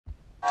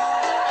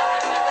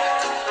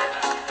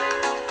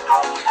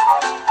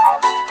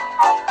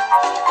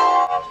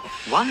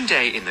One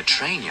day in the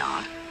train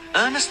yard,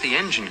 Ernest the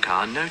engine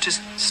car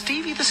noticed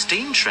Stevie the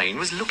steam train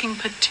was looking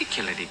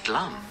particularly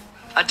glum.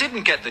 "I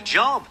didn't get the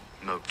job,"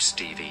 moped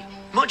Stevie.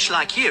 "Much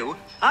like you,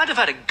 I'd have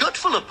had a gut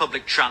full of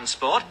public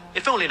transport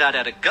if only I'd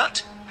had a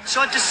gut. So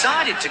I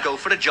decided to go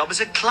for a job as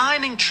a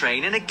climbing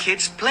train in a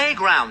kid's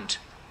playground."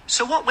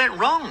 "So what went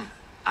wrong?"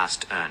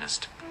 asked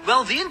Ernest.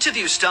 "Well, the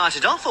interview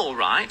started off all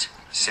right,"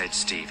 said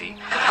Stevie,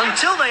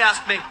 "until they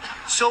asked me,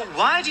 'So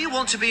why do you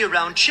want to be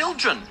around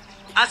children?'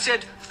 I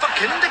said, 'For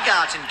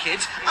kindergarten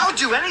kids, I'll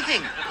do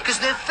anything, because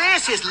their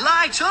faces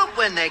light up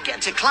when they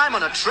get to climb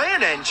on a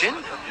train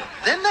engine.'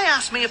 Then they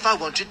asked me if I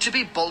wanted to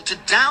be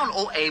bolted down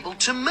or able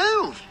to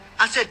move.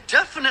 I said,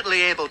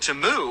 'Definitely able to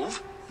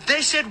move.'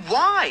 They said,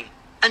 'Why?'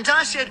 And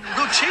I said,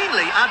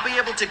 routinely, I'd be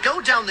able to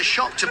go down the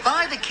shop to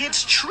buy the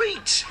kids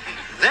treats.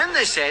 Then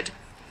they said,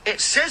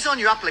 'It says on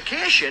your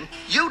application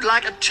you'd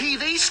like a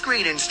TV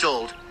screen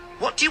installed.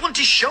 What do you want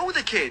to show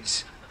the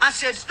kids?' I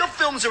said, 'Stuff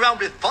films around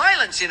with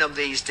violence in them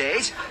these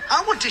days.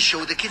 I want to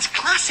show the kids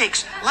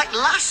classics like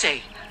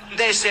Lassie.'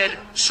 They said,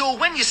 'So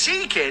when you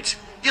see kids,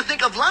 you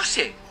think of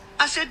Lassie?'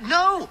 I said,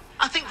 'No,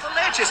 I think the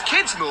latest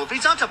kids'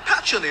 movies aren't a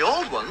patch on the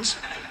old ones.'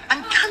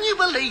 And can you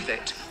believe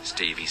it?"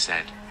 Stevie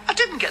said, "I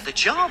didn't get the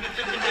job."